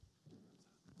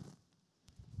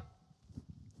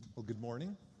Well, good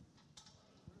morning,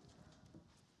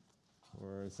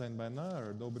 or Saint Bana,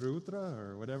 or Dobre Utra,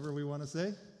 or whatever we want to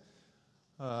say.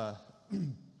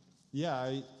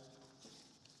 Yeah,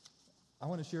 I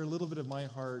want to share a little bit of my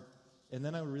heart, and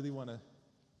then I really want to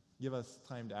give us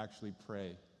time to actually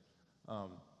pray.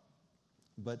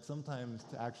 But sometimes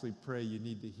to actually pray, you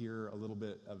need to hear a little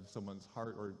bit of someone's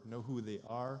heart or know who they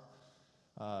are.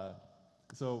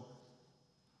 So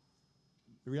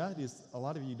the reality is a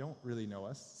lot of you don't really know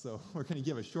us, so we're going to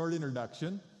give a short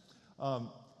introduction.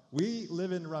 We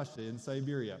live in Russia, in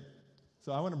Siberia.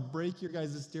 So I want to break your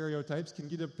guys' stereotypes. Can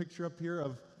you get a picture up here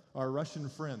of our Russian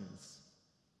friends?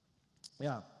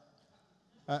 Yeah.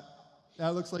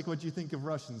 That looks like what you think of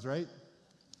Russians, right?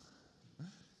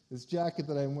 This jacket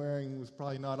that I'm wearing was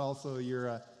probably not also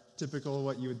your typical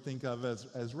what you would think of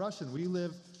as Russian. We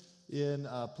live in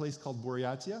a place called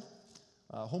Buryatia,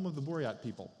 home of the Buryat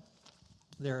people.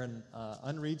 They're an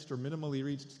unreached or minimally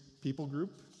reached people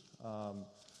group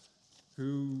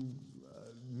who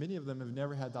many of them have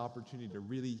never had the opportunity to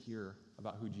really hear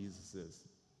about who Jesus is.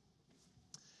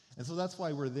 And so that's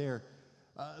why we're there.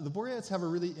 The Buryats have a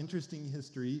really interesting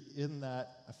history in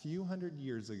that a few hundred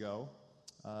years ago,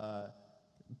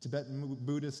 Tibetan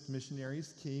Buddhist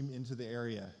missionaries came into the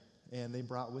area, and they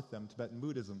brought with them Tibetan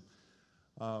Buddhism.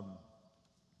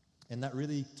 And that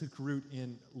really took root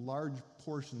in large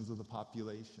portions of the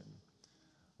population.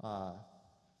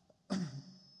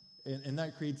 And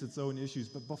that creates its own issues.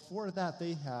 But before that,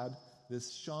 they had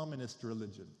this shamanist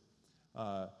religion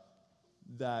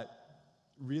that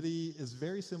really is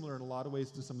very similar in a lot of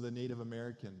ways to some of the Native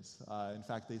Americans. In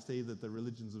fact, they say that the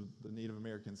religions of the Native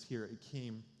Americans here, it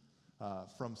came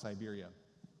from Siberia.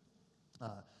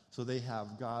 So they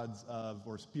have gods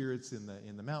or spirits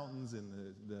in the mountains, in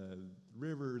the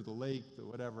river, the lake, the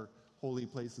whatever, holy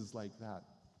places like that.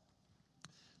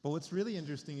 But what's really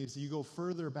interesting is you go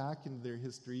further back into their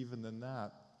history even than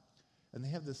that, and they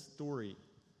have this story,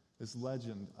 this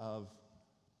legend of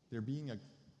there being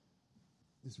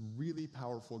this really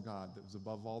powerful God that was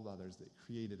above all the others, that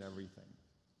created everything.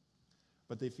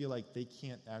 But they feel like they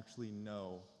can't actually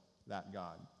know that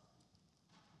God.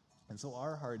 And so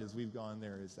our heart, as we've gone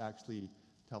there, is actually to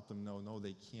help them know, no,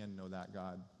 they can know that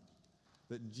God.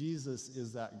 That Jesus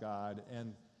is that God,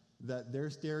 and that their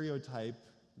stereotype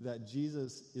that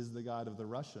Jesus is the God of the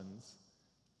Russians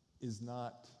is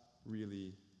not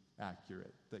really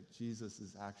accurate. That Jesus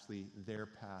is actually their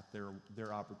path,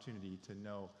 their opportunity to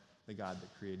know the God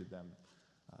that created them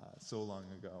so long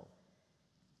ago.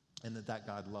 And that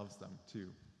God loves them too.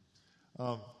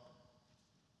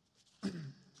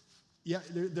 Yeah,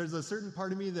 there's a certain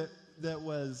part of me that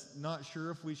was not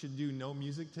sure if we should do no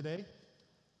music today,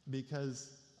 because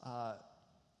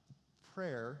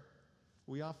prayer,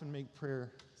 we often make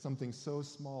prayer something so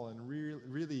small, and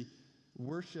really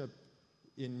worship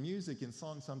in music and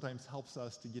song sometimes helps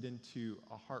us to get into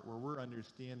a heart where we're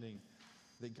understanding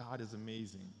that God is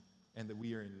amazing and that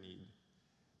we are in need.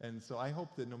 And so I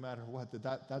hope that no matter what,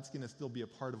 that's going to still be a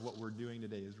part of what we're doing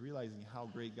today, is realizing how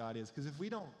great God is. Because if we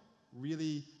don't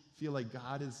really feel like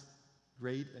God is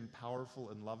great and powerful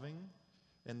and loving,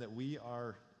 and that we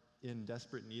are in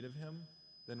desperate need of Him,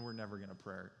 then we're never going to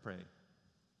pray.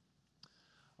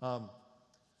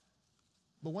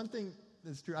 But one thing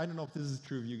that's true, I don't know if this is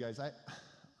true of you guys, I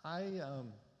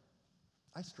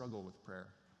struggle with prayer.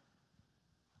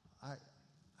 I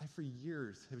for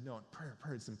years have known prayer,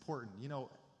 it's important. You know,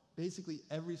 basically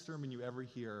every sermon you ever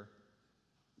hear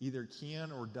either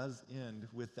can or does end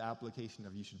with the application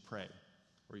of you should pray,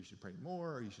 or you should pray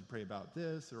more, or you should pray about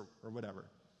this, or whatever.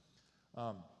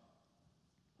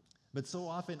 But so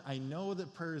often I know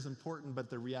that prayer is important, but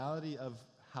the reality of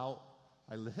how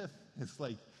I live is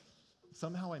like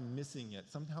somehow I'm missing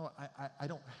it. Somehow I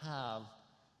don't have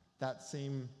that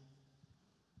same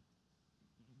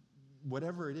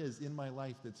whatever it is in my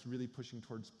life that's really pushing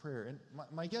towards prayer. And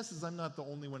my guess is I'm not the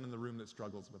only one in the room that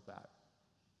struggles with that.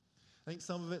 I think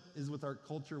some of it is with our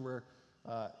culture where,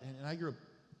 and I grew up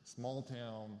small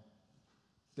town.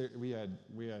 We had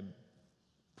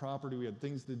property, we had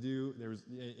things to do.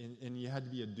 And you had to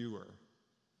be a doer.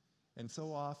 And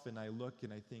so often I look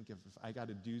and I think if I got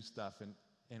to do stuff,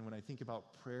 and when I think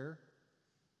about prayer,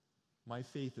 my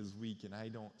faith is weak, and I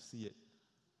don't see it.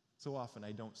 So often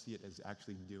I don't see it as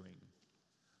actually doing.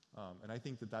 And I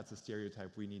think that's a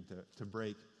stereotype we need to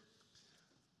break.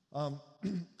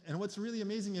 And what's really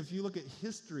amazing, if you look at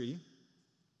history,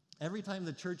 every time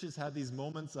the church has had these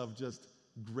moments of just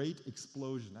great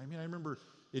explosion. I mean, I remember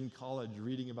in college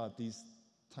reading about these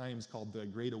times called the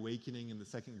Great Awakening and the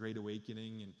Second Great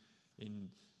Awakening, and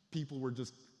people were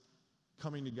just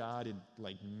coming to God in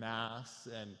like mass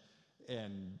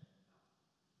and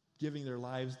giving their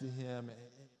lives to him.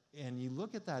 And you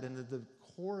look at that, and at the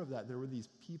core of that, there were these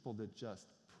people that just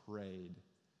prayed.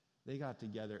 They got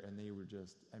together, and they were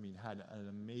just, had an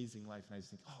amazing life. And I just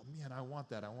think, oh, man, I want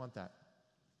that.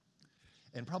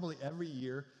 And probably every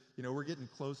year, we're getting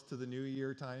close to the New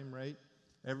Year time, right?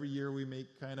 Every year we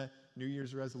make kind of New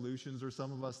Year's resolutions, or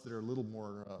some of us that are a little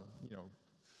more,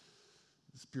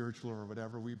 spiritual or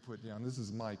whatever, we put down, this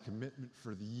is my commitment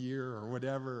for the year or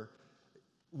whatever,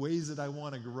 ways that I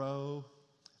want to grow.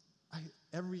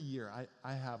 Every year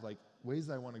I have ways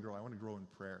that I want to grow. I want to grow in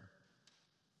prayer.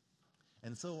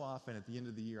 And so often at the end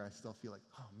of the year, I still feel like,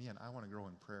 oh man, I want to grow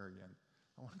in prayer again.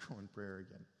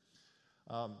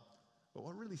 But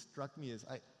what really struck me is,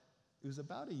 it was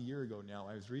about a year ago now,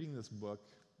 I was reading this book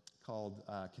called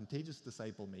Contagious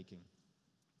Disciple Making.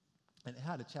 And it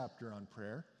had a chapter on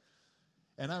prayer.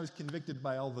 And I was convicted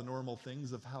by all the normal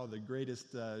things of how the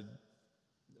greatest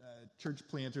church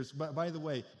planters, by the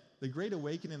way, the Great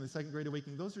Awakening and the Second Great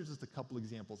Awakening, those are just a couple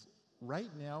examples. Right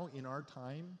now, in our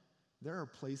time, there are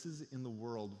places in the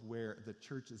world where the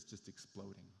church is just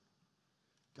exploding.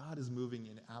 God is moving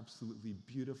in absolutely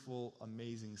beautiful,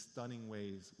 amazing, stunning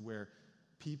ways where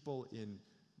people in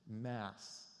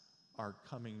mass are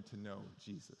coming to know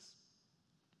Jesus.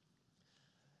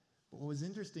 But what was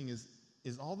interesting is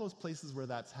all those places where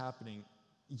that's happening,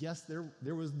 yes,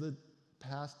 there was the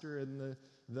pastor and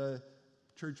the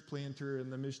church planter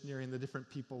and the missionary and the different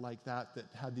people like that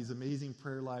had these amazing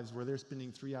prayer lives where they're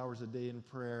spending 3 hours a day in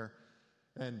prayer.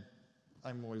 And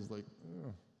I'm always like,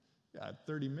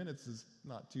 30 minutes is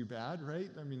not too bad, right?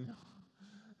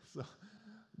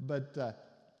 But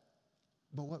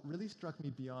what really struck me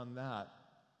beyond that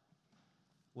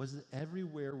was that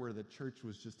everywhere where the church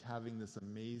was just having this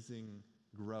amazing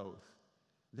growth,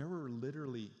 there were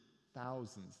literally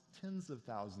thousands, tens of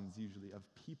thousands usually, of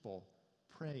people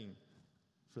praying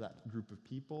for that group of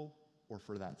people or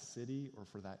for that city or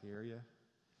for that area.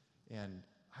 And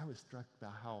I was struck by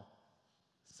how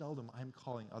seldom I'm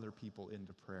calling other people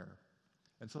into prayer.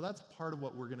 And so that's part of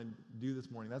what we're going to do this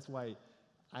morning. That's why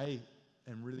I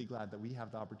am really glad that we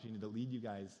have the opportunity to lead you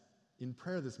guys in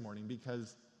prayer this morning,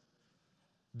 because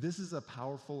this is a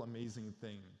powerful, amazing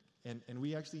thing. And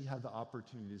we actually have the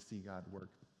opportunity to see God work.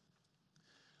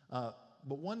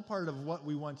 But one part of what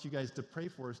we want you guys to pray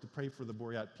for is to pray for the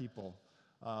Boreat people.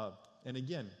 And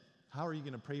again, how are you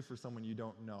going to pray for someone you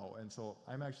don't know? And so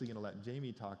I'm actually going to let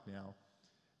Jamie talk now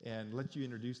and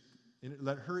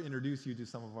let her introduce you to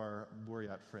some of our Boreat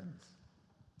friends.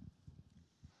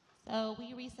 So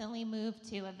we recently moved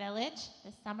to a village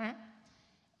this summer,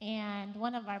 and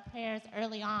one of our prayers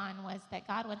early on was that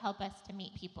God would help us to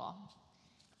meet people.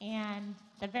 And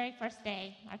the very first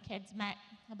day, our kids met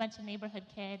a bunch of neighborhood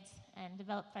kids and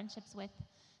developed friendships with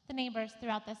the neighbors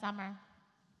throughout the summer.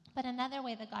 But another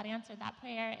way that God answered that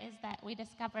prayer is that we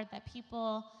discovered that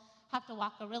people have to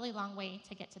walk a really long way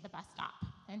to get to the bus stop.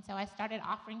 And so I started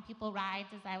offering people rides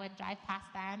as I would drive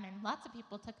past them, and lots of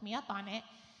people took me up on it.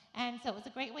 And so it was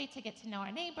a great way to get to know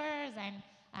our neighbors and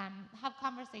have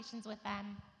conversations with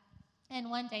them. And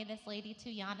one day, this lady,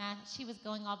 Tuyana, she was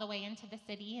going all the way into the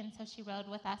city, and so she rode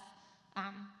with us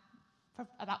for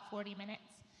about 40 minutes.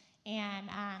 And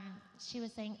she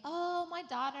was saying, oh, my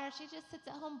daughter, she just sits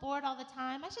at home bored all the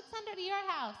time. I should send her to your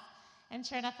house. And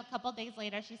sure enough, a couple days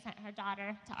later, she sent her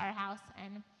daughter to our house,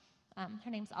 and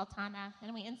her name's Altana.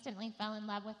 And we instantly fell in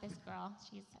love with this girl.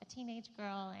 She's a teenage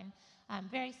girl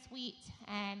and very sweet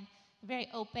and very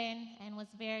open and was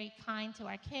very kind to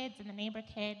our kids and the neighbor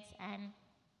kids. And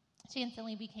she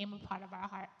instantly became a part of our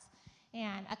hearts.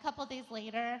 And a couple days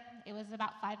later, it was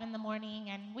about 5 a.m,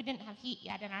 and we didn't have heat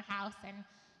yet in our house. And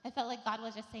I felt like God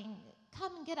was just saying,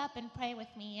 come and get up and pray with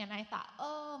me. And I thought,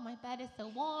 oh, my bed is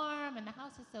so warm and the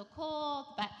house is so cold.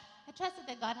 But I trusted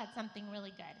that God had something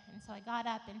really good. And so I got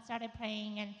up and started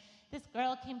praying. And this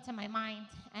girl came to my mind,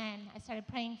 and I started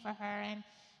praying for her.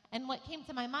 And what came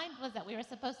to my mind was that we were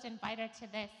supposed to invite her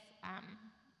to this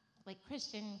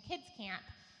Christian kids camp.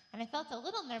 And I felt a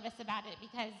little nervous about it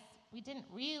because we didn't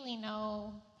really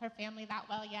know her family that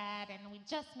well yet, and we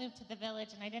just moved to the village,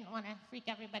 and I didn't want to freak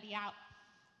everybody out.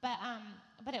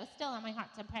 But it was still on my heart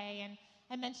to pray, and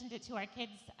I mentioned it to our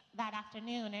kids that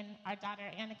afternoon, and our daughter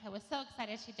Annika was so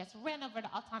excited she just ran over to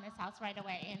Altana's house right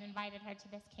away and invited her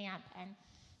to this camp. And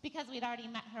because we'd already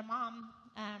met her mom,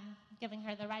 giving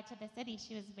her the ride to the city,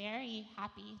 she was very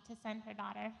happy to send her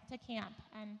daughter to camp.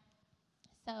 And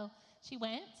so she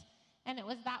went. And it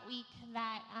was that week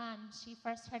that she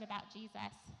first heard about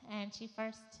Jesus, and she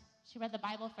read the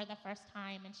Bible for the first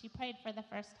time, and she prayed for the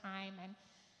first time. And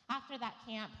after that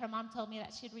camp, her mom told me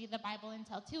that she'd read the Bible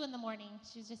until 2 a.m.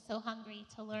 She was just so hungry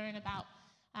to learn about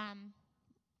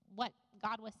what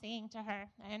God was saying to her.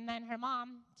 And then her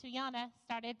mom, Tuyana,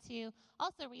 started to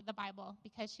also read the Bible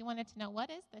because she wanted to know, what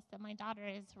is this that my daughter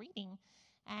is reading?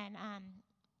 And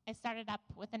I started up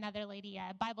with another lady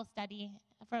a Bible study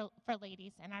for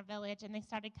ladies in our village, and they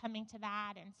started coming to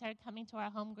that and started coming to our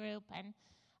home group. And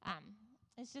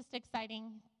it's just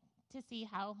exciting to see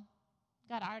how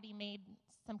God already made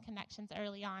some connections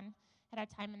early on at our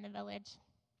time in the village.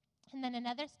 And then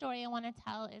another story I want to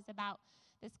tell is about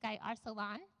this guy,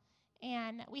 Arsalan.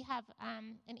 And we have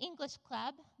an English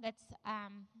club that's,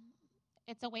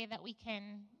 it's a way that we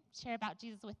can share about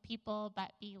Jesus with people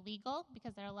but be legal,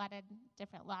 because there are a lot of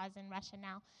different laws in Russia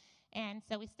now. And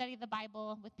so we study the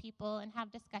Bible with people and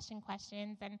have discussion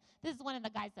questions. And this is one of the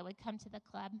guys that would come to the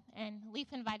club. And Leaf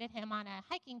invited him on a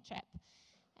hiking trip.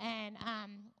 And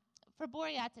for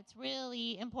Boreats, it's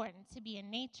really important to be in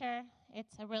nature.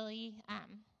 It's a really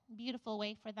beautiful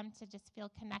way for them to just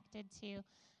feel connected to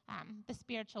the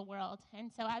spiritual world. And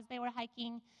so as they were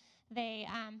hiking, they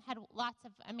had lots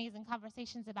of amazing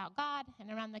conversations about God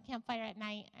and around the campfire at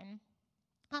night. And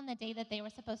on the day that they were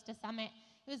supposed to summit,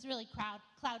 it was really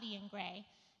cloudy and gray.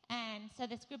 And so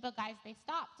this group of guys, they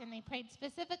stopped and they prayed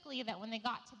specifically that when they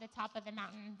got to the top of the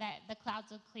mountain, that the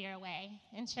clouds would clear away.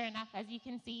 And sure enough, as you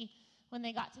can see, when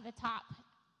they got to the top,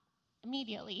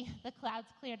 immediately the clouds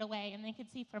cleared away and they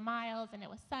could see for miles, and it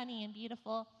was sunny and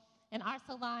beautiful. And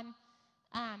Arsalan,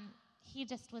 he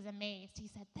just was amazed. He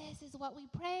said, "This is what we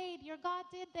prayed. Your God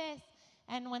did this."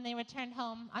 And when they returned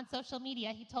home on social media,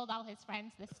 he told all his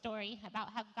friends this story about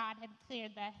how God had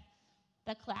cleared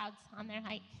the clouds on their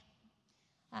hike.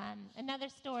 Another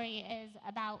story is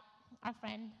about our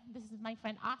friend. This is my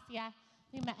friend Asya.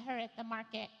 We met her at the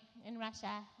market in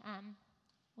Russia.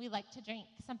 We like to drink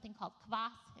something called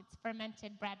kvass. It's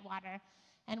fermented bread water.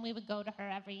 And we would go to her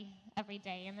every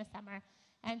day in the summer,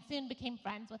 and soon became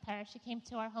friends with her. She came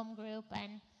to our home group,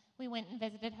 and we went and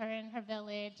visited her in her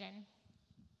village.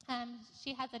 And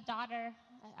she has a daughter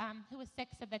who was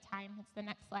 6 at the time. It's the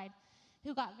next slide.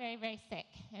 Who got very, very sick.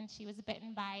 And she was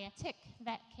bitten by a tick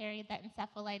that carried the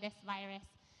encephalitis virus.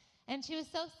 And she was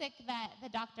so sick that the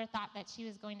doctor thought that she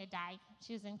was going to die.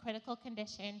 She was in critical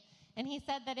condition. And he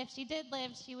said that if she did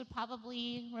live, she would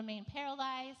probably remain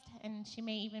paralyzed, and she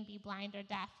may even be blind or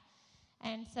deaf.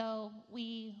 And so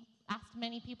we asked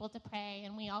many people to pray,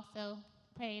 and we also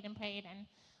prayed and prayed. And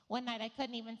one night I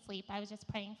couldn't even sleep. I was just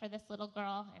praying for this little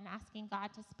girl and asking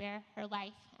God to spare her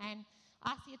life. And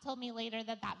Asya told me later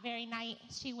that very night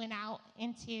she went out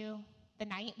into the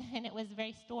night, and it was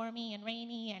very stormy and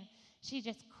rainy, and she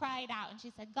just cried out, and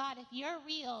she said, "God, if you're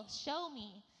real, show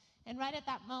me." And right at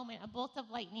that moment, a bolt of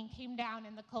lightning came down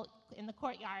in the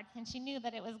courtyard, and she knew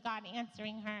that it was God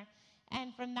answering her.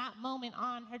 And from that moment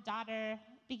on, her daughter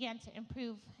began to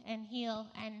improve and heal,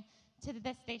 and to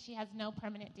this day, she has no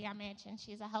permanent damage, and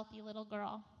she's a healthy little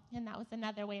girl. And that was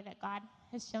another way that God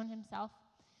has shown himself.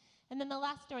 And then the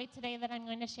last story today that I'm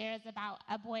going to share is about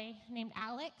a boy named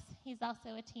Alex. He's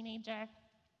also a teenager,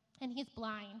 and he's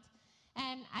blind.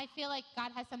 And I feel like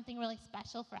God has something really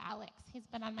special for Alex. He's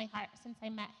been on my heart since I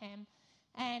met him.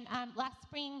 And last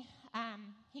spring,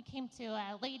 he came to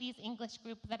a ladies' English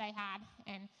group that I had,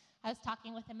 and I was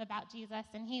talking with him about Jesus,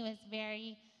 and he was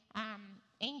very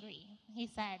angry. He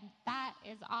said, "That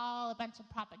is all a bunch of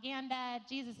propaganda.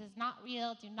 Jesus is not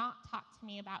real. Do not talk to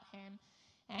me about him."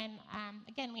 And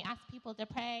again, we asked people to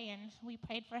pray, and we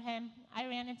prayed for him. I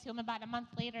ran into him about a month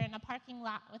later in a parking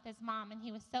lot with his mom, and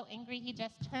he was so angry he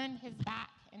just turned his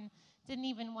back and didn't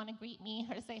even want to greet me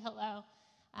or say hello.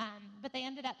 But they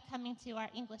ended up coming to our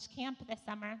English camp this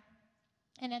summer,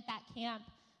 and at that camp,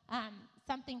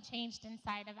 something changed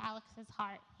inside of Alex's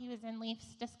heart. He was in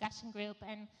Leaf's discussion group,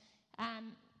 and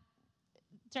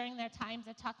during their times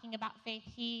of talking about faith,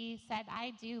 he said,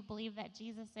 "I do believe that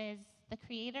Jesus is the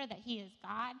creator, that he is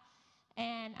God."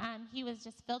 And he was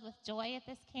just filled with joy at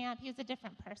this camp. He was a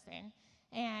different person.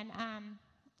 And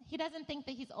he doesn't think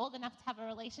that he's old enough to have a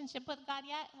relationship with God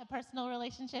yet, a personal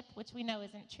relationship, which we know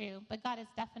isn't true. But God is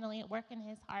definitely at work in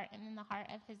his heart and in the heart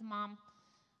of his mom.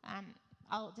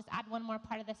 I'll just add one more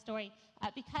part of the story.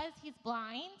 Because he's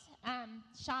blind,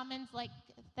 shamans,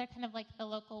 they're kind of like the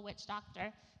local witch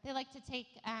doctor. They like to take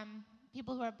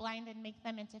people who are blind and make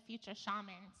them into future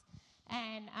shamans.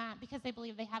 And because they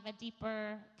believe they have a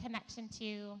deeper connection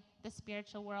to the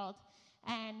spiritual world.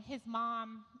 And his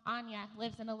mom, Anya,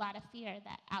 lives in a lot of fear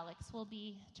that Alex will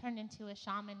be turned into a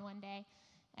shaman one day.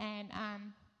 And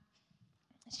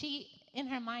she, in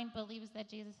her mind, believes that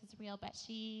Jesus is real, but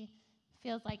she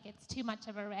feels like it's too much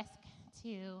of a risk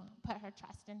to put her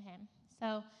trust in him.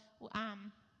 So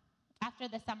after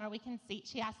the summer, we can see,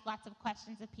 she asked lots of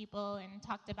questions of people and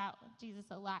talked about Jesus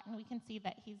a lot, and we can see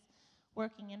that he's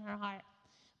working in her heart.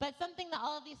 But something that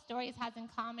all of these stories has in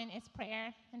common is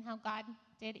prayer, and how God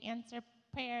did answer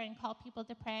prayer and call people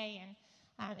to pray. And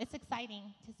it's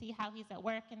exciting to see how he's at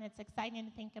work, and it's exciting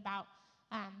to think about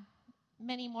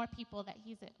many more people that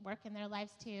he's at work in their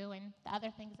lives too, and the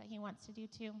other things that he wants to do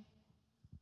too.